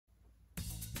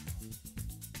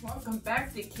Welcome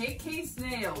back to KK's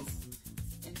Nails,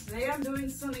 and today I'm doing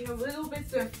something a little bit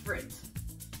different.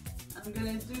 I'm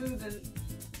gonna do the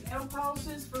nail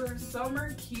polishes for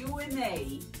summer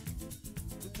Q&A.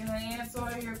 I'm gonna answer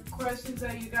all your questions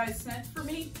that you guys sent for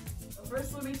me. But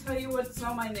first, let me tell you what's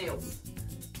on my nails.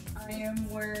 I am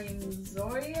wearing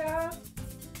Zoya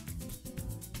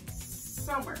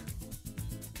Summer,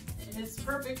 and it's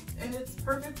perfect.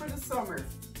 For the summer.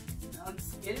 Now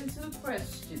let's get into the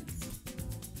questions.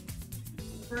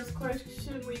 First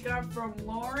question we got from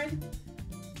Lauren.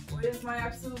 What is my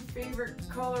absolute favorite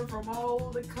color from all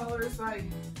the colors I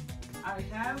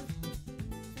have?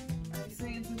 I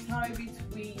say it's a tie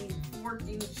between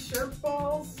 14 shirt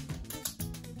balls,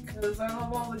 because I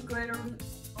love all the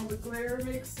glitter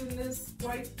mix in this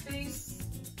white face.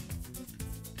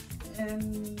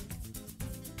 And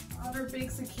Honor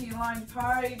bakes a key lime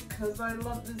pie because I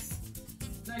love this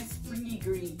nice springy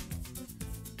green.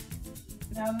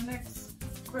 Now the next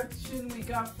question we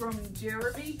got from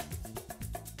Jeremy.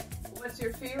 What's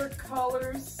your favorite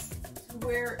colors to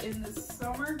wear in the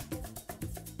summer?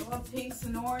 I love pinks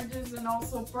and oranges and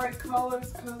also bright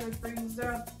colors because it brings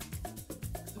out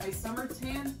my summer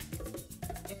tan.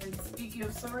 And speaking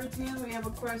of summer tan, we have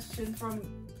a question from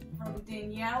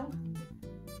Danielle.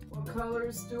 What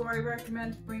colors do I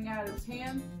recommend to bring out a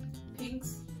tan?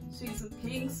 Pinks, shades of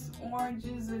pinks,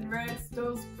 oranges, and reds.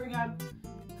 Those bring out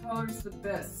colors the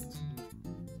best.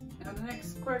 Now the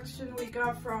next question we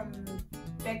got from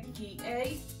Becky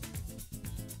A.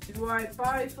 Do I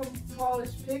buy from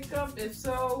Polish Pickup? If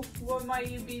so, what might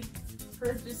you be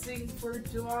purchasing for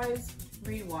July's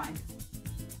rewind?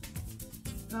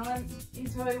 Now let me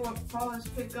tell you what Polish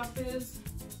Pickup is.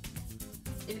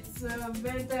 It's an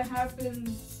event that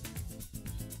happens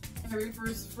every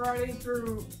first Friday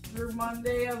through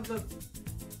Monday of the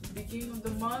beginning of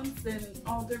the month, and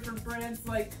all different brands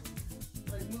like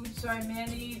Moonshine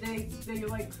Manny, they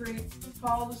like create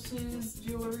polishes,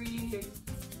 jewelry,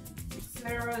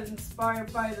 etc.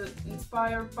 inspired by the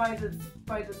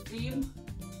theme.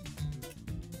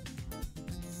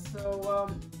 So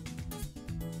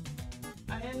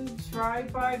I didn't try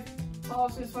buy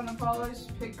polishes from the Polish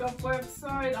Pickup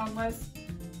website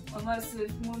unless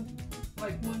if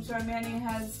Moonshine Manny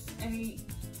has any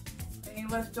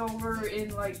leftover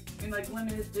in like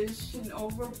limited edition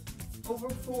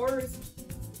overpours.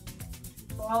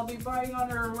 So I'll be buying on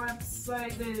her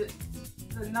website the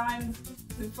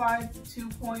 925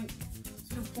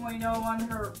 2.0 on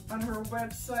her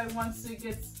website once it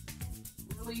gets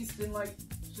released in like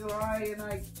July, and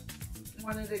I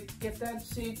wanted to get that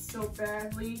shade so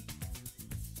badly.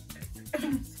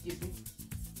 Excuse me.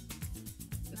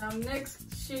 Now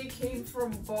next shade came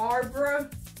from Barbara,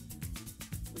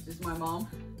 which is my mom.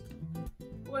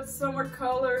 What summer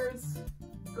colors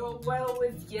go well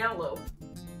with yellow?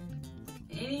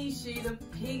 Any shade of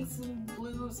pinks and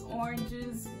blues,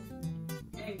 oranges,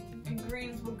 and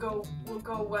greens will go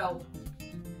well.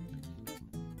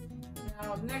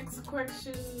 Now next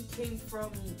question came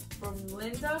from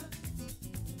Linda.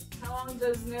 How long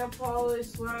does nail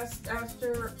polish last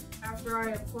after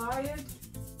I apply it?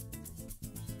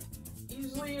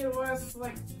 Usually it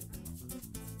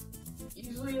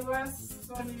lasts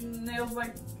on nails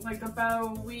like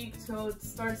about a week till it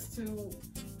starts to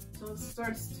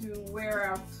wear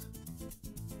out.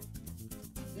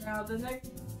 Now this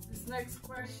next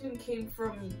question came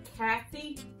from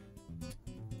Kathy.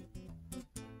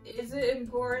 Is it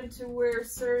important to wear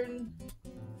certain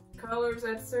colors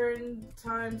at certain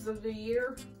times of the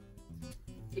year?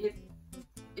 It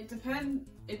depends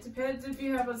if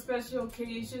you have a special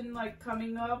occasion like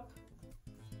coming up,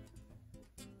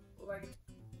 like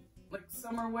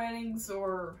summer weddings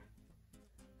or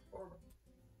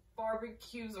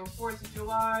barbecues or 4th of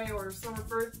July or summer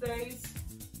birthdays.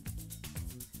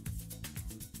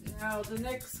 Now the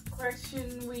next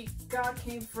question we got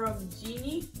came from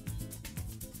Jeannie.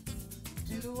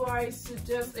 Do I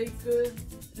suggest a good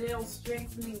nail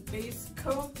strengthening base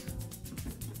coat?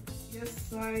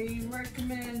 Yes, I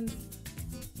recommend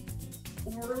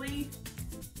Orly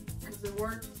because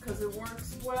it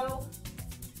works well.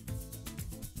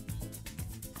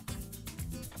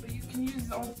 But you can use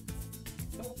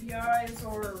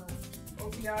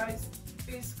OPI's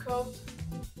base coat.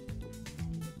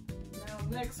 Now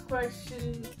next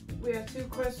question, we have two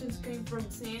questions came from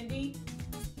Sandy.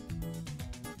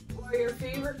 What are your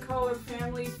favorite color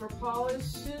families for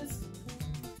polishes?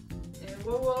 And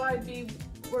what will I be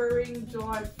wearing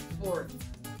July 4th?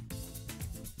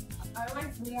 I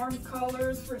like warm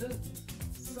colors for the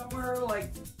summer,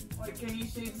 like any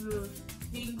shades of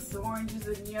pinks, oranges,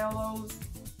 and yellows,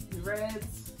 and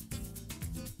reds.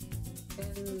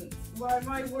 And what I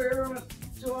might wear on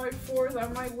July 4th, I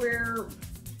might wear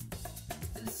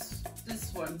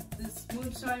this one. This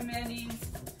Moonshine Manny's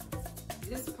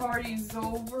This Party's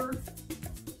Over.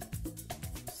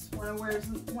 Just wanna wear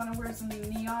something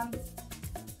neon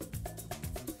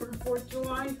for 4th of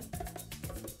July.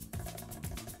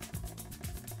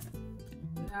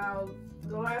 Now,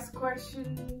 the last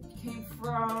question came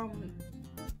from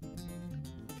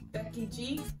Becky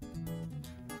G.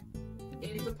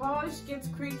 If the polish gets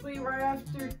crinkly right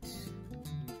after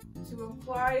to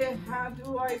apply it, how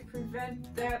do I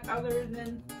prevent that other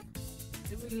than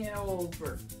doing it all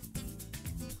over?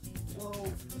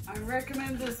 Well, I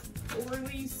recommend this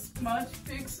Oily Smudge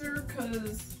Fixer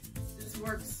because it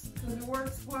works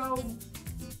well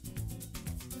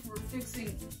for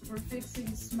fixing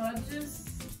smudges.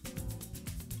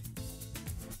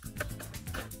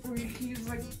 Or you can use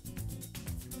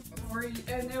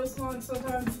at nail salon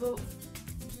sometimes nail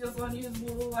salon use a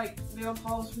little nail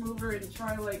polish remover and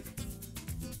try to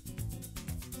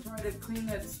clean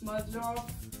that smudge off.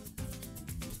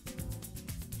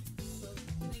 So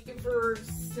thank you for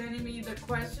sending me the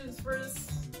questions for this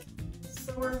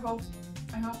summer.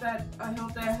 I hope that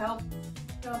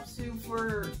helps you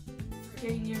for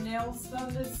getting your nails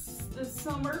done this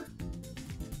summer.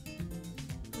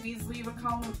 Please leave a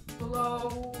comment below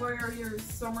what are your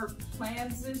summer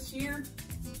plans this year.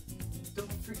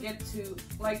 Don't forget to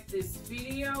like this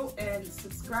video and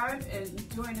subscribe and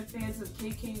join the fans of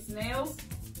KK's Nails.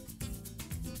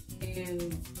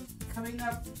 And coming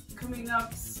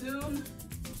up soon,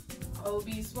 I'll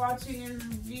be swatching and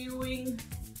reviewing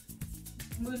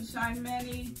Moonshine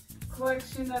Manny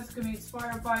collection that's going to be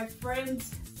inspired by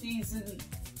Friends season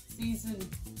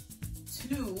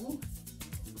 2.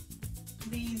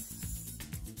 Please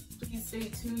stay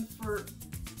tuned for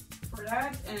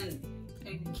that and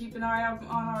keep an eye out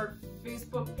on our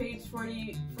Facebook page for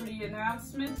the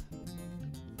announcement.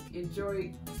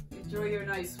 Enjoy your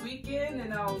nice weekend,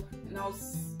 and I'll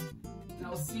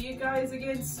see you guys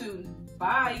again soon.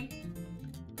 Bye.